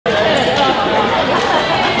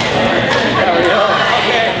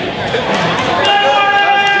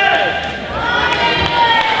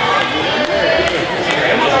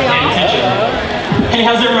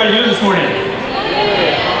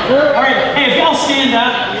stand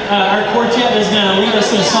up. Our quartet is going to lead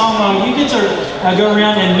us in a song while you get to go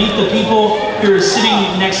around and meet the people who are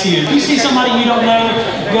sitting next to you. If you see somebody you don't know,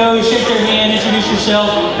 go shake their hand, introduce yourself,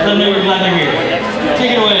 let them know you're glad they're here.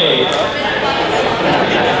 Take it away.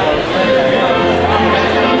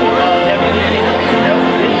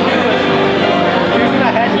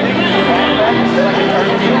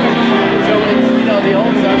 The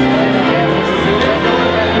old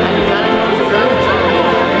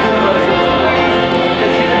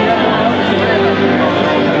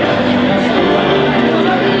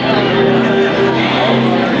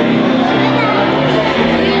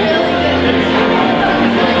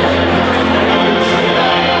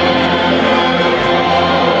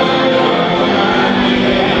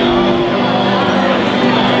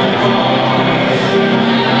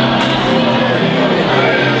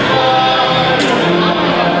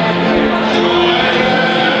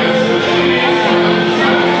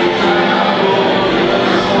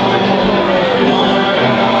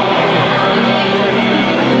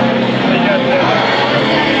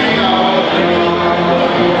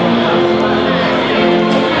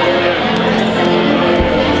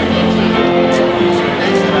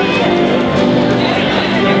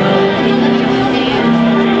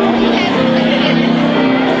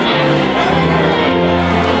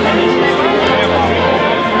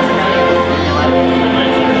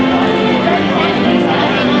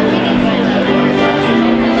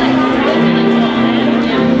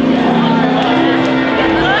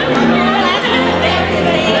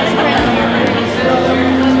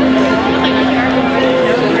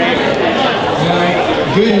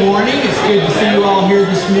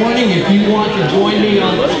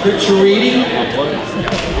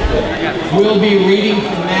We'll be reading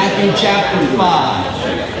from Matthew chapter 5.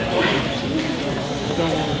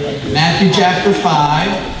 Matthew chapter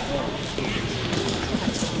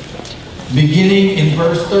 5, beginning in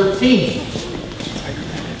verse 13.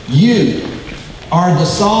 You are the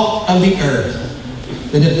salt of the earth.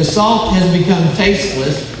 But if the salt has become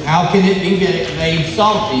tasteless, how can it be made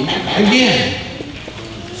salty again?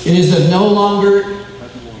 It is of no longer...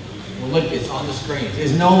 Look, it's on the screen. It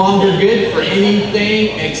is no longer good for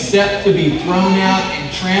anything except to be thrown out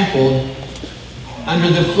and trampled under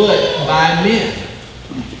the foot by men.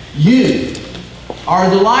 You are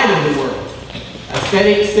the light of the world. A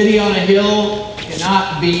city on a hill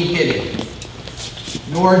cannot be hidden.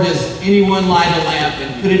 Nor does anyone light a lamp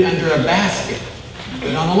and put it under a basket,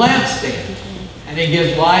 but on a lampstand, and it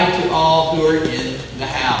gives light to all who are in the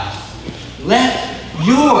house. Let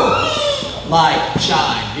your light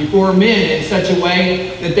shine before men in such a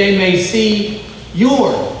way that they may see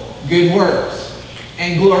your good works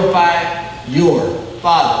and glorify your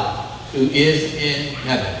Father who is in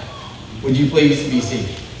heaven. Would you please be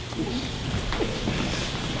seated?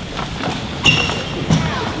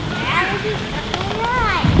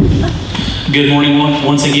 Good morning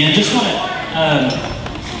once again. Just want to,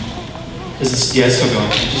 yeah, it's still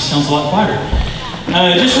going. It just sounds a lot quieter.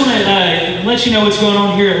 Just want to let you know what's going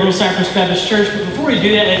on here at Little Cypress Baptist Church. But before we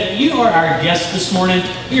do that, if you are our guest this morning,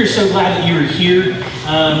 we are so glad that you are here.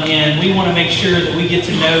 And we want to make sure that we get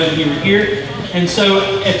to know that you are here. And so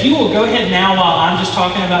if you will go ahead now while I'm just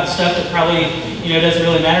talking about stuff that probably doesn't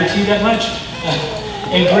really matter to you that much,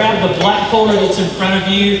 and grab the black folder that's in front of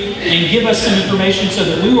you and give us some information so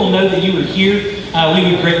that we will know that you are here. We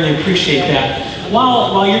would greatly appreciate that.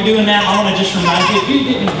 While you're doing that, I want to just remind you, if you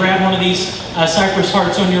didn't grab one of these Cypress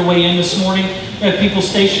Hearts on your way in this morning, we have people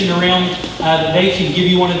stationed around that they can give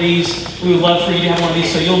you one of these. We would love for you to have one of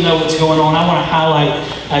these so you'll know what's going on. I want to highlight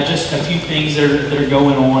just a few things that are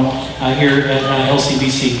going on here at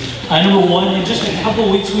LCBC. Number one, in just a couple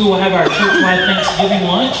of weeks, we will have our church-wide Thanksgiving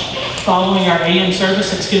lunch following our AM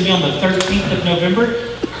service. It's going to be on the 13th of November.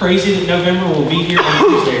 Crazy that November will be here on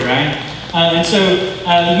Tuesday, right? And so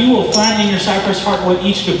you will find in your Cypress Heart what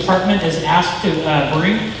each department is asked to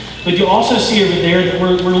bring. But you'll also see over there that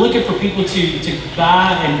we're looking for people to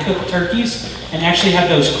buy and cook turkeys and actually have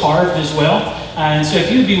those carved as well. And so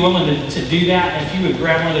if you would be willing to do that, if you would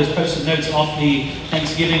grab one of those post-it notes off the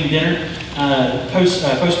Thanksgiving dinner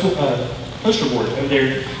poster board over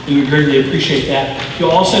there, we would greatly appreciate that.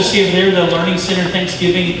 You'll also see over there the Learning Center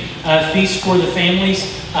Thanksgiving feast for the families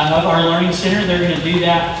of our Learning Center. They're going to do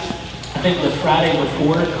that, I think, the Friday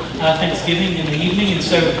before Thanksgiving in the evening. And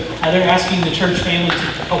so they're asking the church family to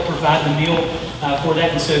help provide the meal for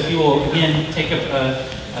that. And so if you will, again, take a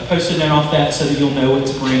post-it note off that so that you'll know what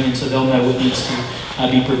to bring and so they'll know what needs to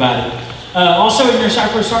be provided. Also in your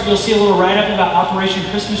Cypress Start, you'll see a little write-up about Operation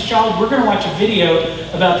Christmas Child. We're going to watch a video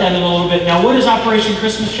about that in a little bit. Now, what is Operation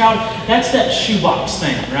Christmas Child? That's that shoebox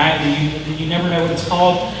thing, right? You never know what it's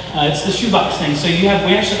called. It's the shoebox thing. So we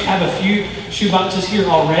actually have a few shoeboxes here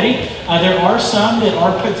already. There are some that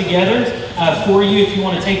are put together for you if you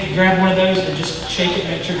want to grab one of those and just shake it,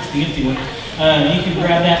 make sure it's the empty one. You can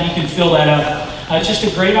grab that and you can fill that up. It's just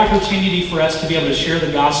a great opportunity for us to be able to share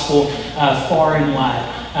the gospel far and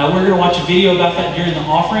wide. We're going to watch a video about that during the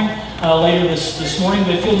offering later this morning.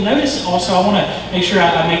 But if you'll notice also, I want to make sure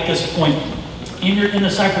I make this point. In the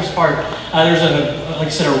Cypress part, there's like I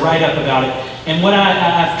said, a write-up about it. And what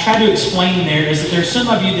I've tried to explain there is that there's some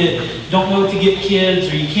of you that don't know what to get kids,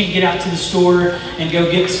 or you can't get out to the store and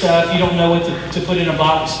go get stuff. You don't know what to put in a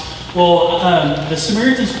box. Well, the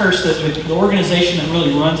Samaritan's Purse, the organization that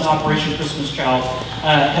really runs Operation Christmas Child,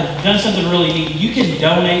 have done something really neat. You can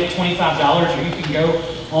donate $25, or you can go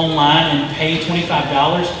online and pay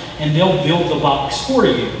 $25, and they'll build the box for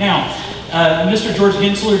you. Now, Mr. George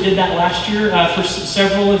Gensler did that last year for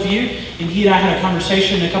several of you, and he and I had a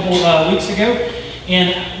conversation a couple weeks ago.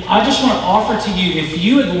 And I just want to offer to you, if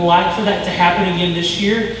you would like for that to happen again this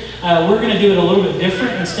year, we're going to do it a little bit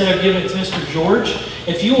different. Instead of giving it to Mr. George,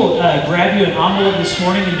 if you will grab you an envelope this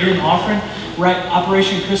morning and during the offering, write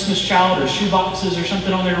Operation Christmas Child or shoeboxes or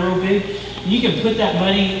something on there real big. And you can put that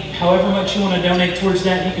money, however much you want to donate towards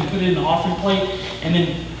that, you can put it in the offering plate. And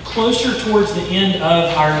then closer towards the end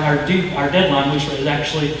of our deadline, which is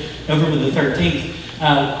actually November the 13th,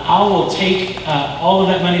 I will take all of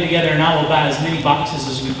that money together and I will buy as many boxes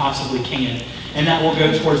as we possibly can. And that will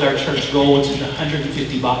go towards our church goal, which is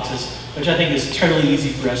 150 boxes, which I think is totally easy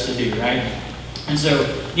for us to do, right? And so,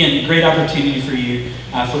 again, a great opportunity for you,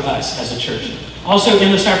 for us as a church. Also,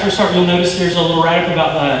 in the Cypress Start, you'll notice there's a little write-up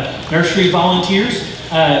about nursery volunteers.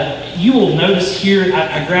 You will notice here,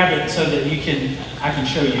 I grabbed it so that I can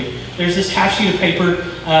show you. There's this half sheet of paper,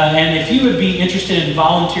 and if you would be interested in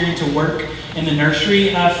volunteering to work in the nursery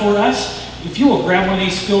for us, if you will grab one of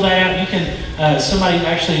these, fill that out. You can. Somebody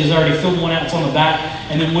actually has already filled one out. It's on the back,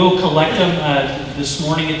 and then we'll collect them this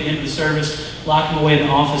morning at the end of the service. Lock them away in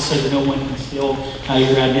the office so that no one can steal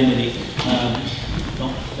your identity.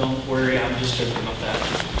 Don't worry, I'm just joking about that.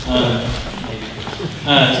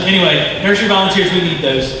 So anyway, nursery volunteers, we need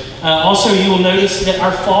those. Also, you will notice that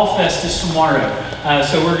our Fall Fest is tomorrow.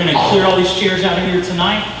 So we're going to clear all these chairs out of here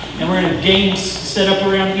tonight, and we're going to have games set up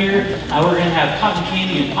around here. We're going to have cotton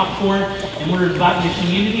candy and popcorn, and we're inviting the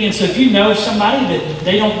community. And so if you know somebody that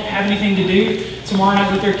they don't have anything to do tomorrow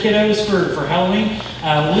night with their kiddos for Halloween,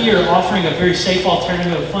 we are offering a very safe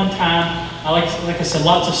alternative, a fun time. Like I said,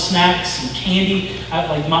 lots of snacks and candy.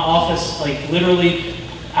 Like my office, like literally,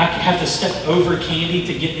 I have to step over candy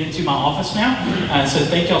to get into my office now. So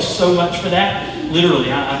thank y'all so much for that.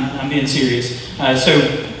 Literally, I'm being serious. So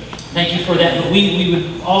thank you for that. But we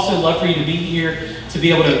would also love for you to be here to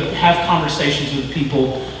be able to have conversations with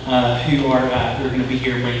people who are going to be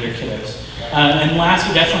here bringing their kiddos. And last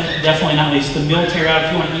but definitely not least, the meal tear out.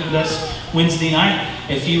 If you want to eat with us Wednesday night,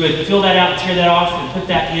 if you would fill that out, tear that off, and put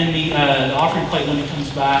that in the offering plate when it comes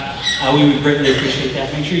by, we would greatly appreciate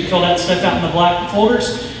that. Make sure you fill that stuff out in the black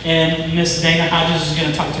folders, and Miss Dana Hodges is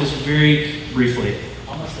going to talk to us very briefly.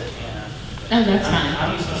 Almost at Hannah. Oh, that's fine.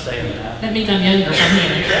 I'm used to saying that. That means I'm younger.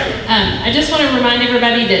 I just want to remind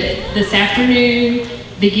everybody that this afternoon,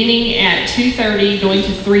 beginning at 2:30, going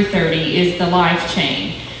to 3:30, is the Life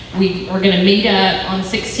Chain. We are going to meet up on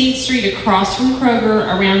 16th Street across from Kroger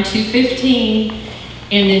around 2:15,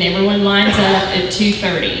 and then everyone lines up at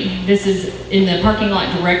 2:30. This is in the parking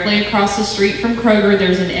lot directly across the street from Kroger.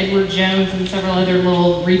 There's an Edward Jones and several other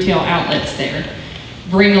little retail outlets there.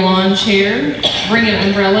 Bring a lawn chair, bring an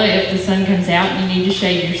umbrella if the sun comes out and you need to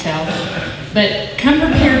shade yourself. But come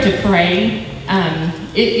prepared to pray.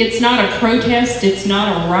 It's not a protest, it's not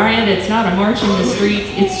a riot, it's not a march in the streets.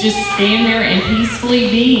 It's just stand there and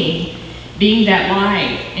peacefully being that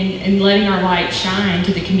light and letting our light shine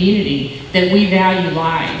to the community that we value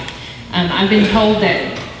life. I've been told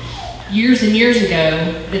that years and years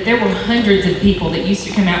ago that there were hundreds of people that used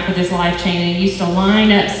to come out for this Life Chain and used to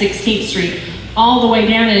line up 16th Street all the way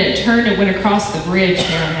down, and it turned and went across the bridge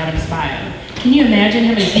there on Adams Bayou. Can you imagine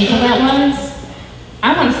how many people that was?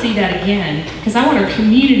 I want to see that again, because I want our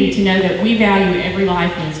community to know that we value every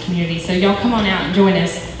life in this community. So y'all come on out and join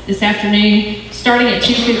us this afternoon, starting at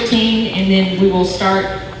 2:15, and then we will start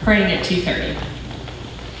praying at 2:30.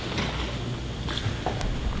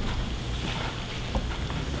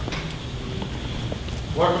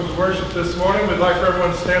 Welcome to worship this morning. We'd like for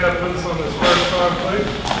everyone to stand up with us on this first song, please.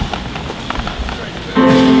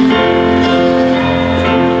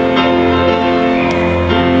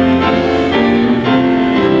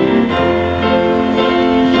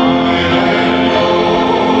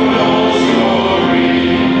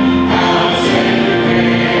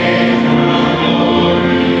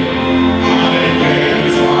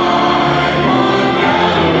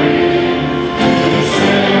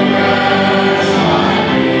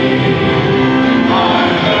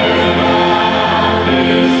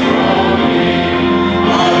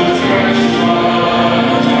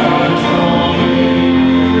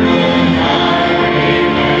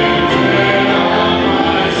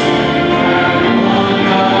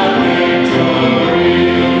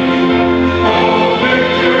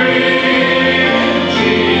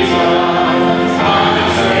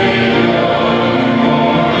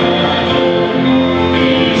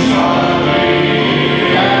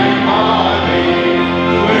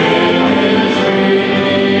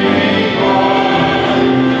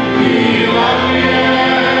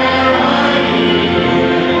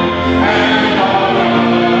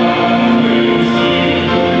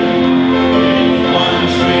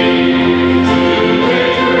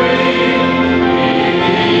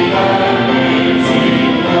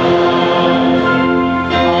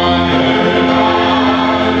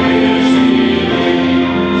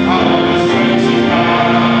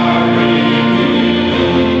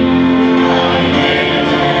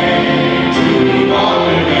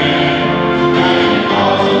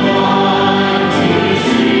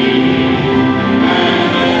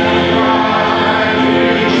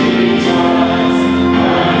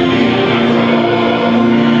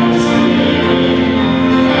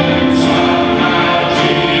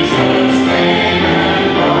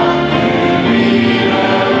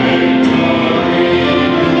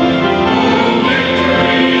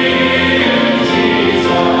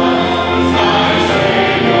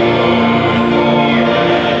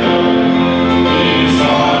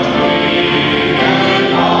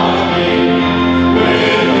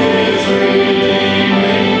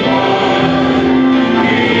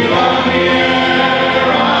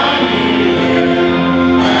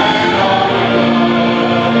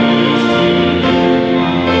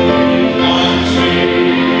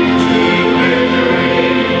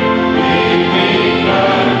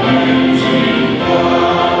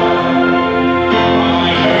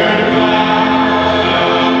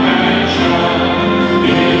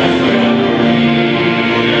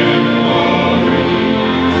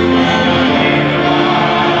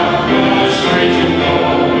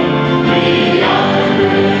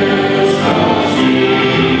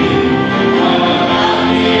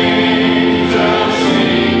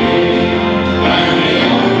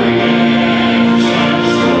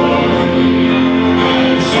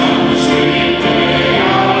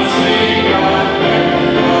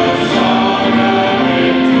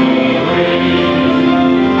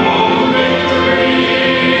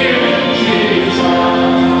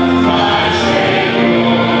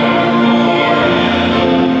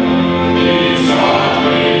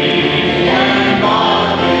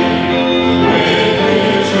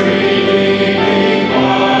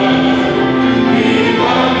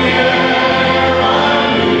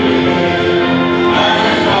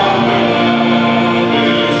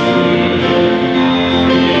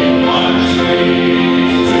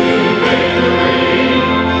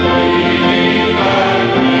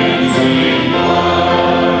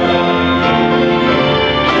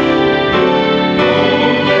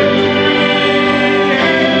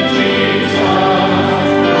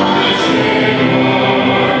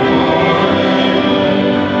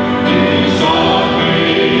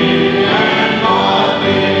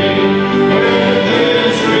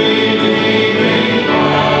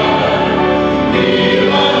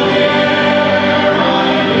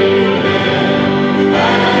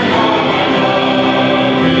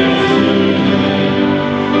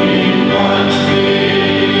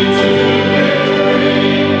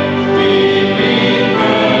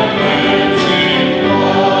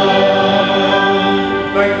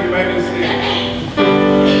 Praise Him.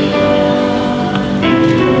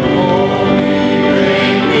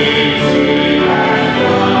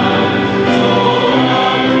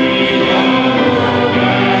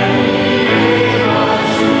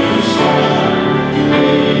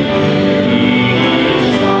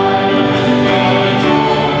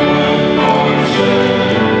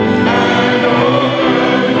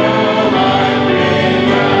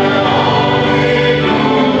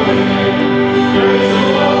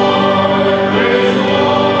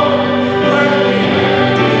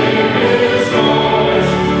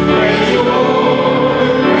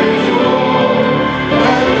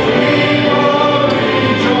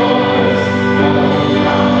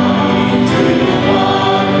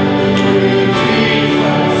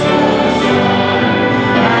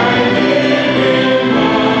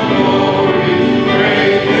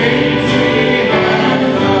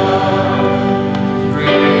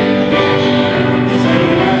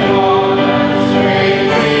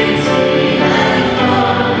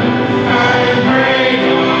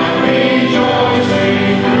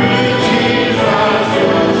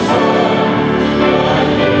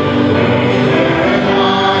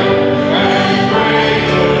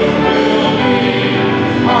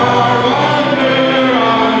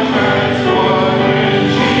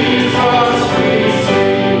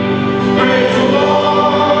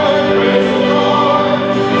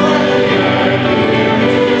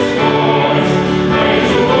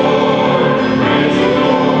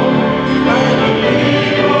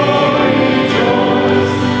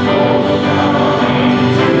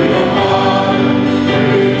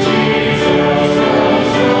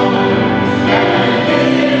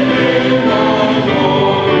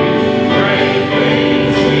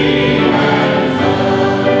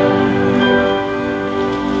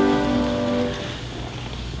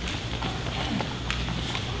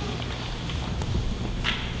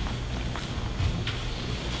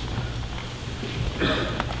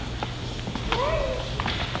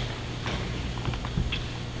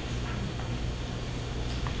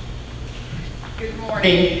 Good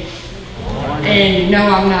morning. And no,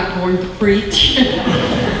 I'm not going to preach.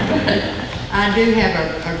 But I do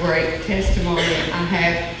have a great testimony I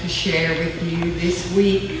have to share with you this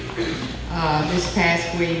week. This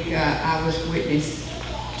past week, I was witness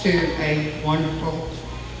to a wonderful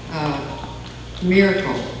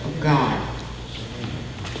miracle of God.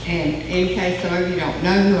 And in case some of you don't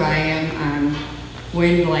know who I am, I'm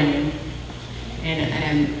Gwen Bland, and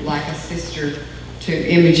I'm like a sister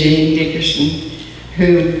to Imogene Dickerson,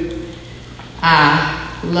 who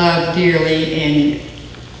I love dearly and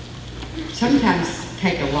sometimes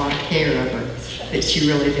take a lot of care of her that she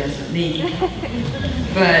really doesn't need.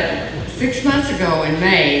 But 6 months ago in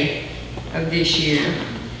May of this year,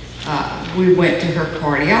 we went to her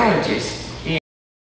cardiologist.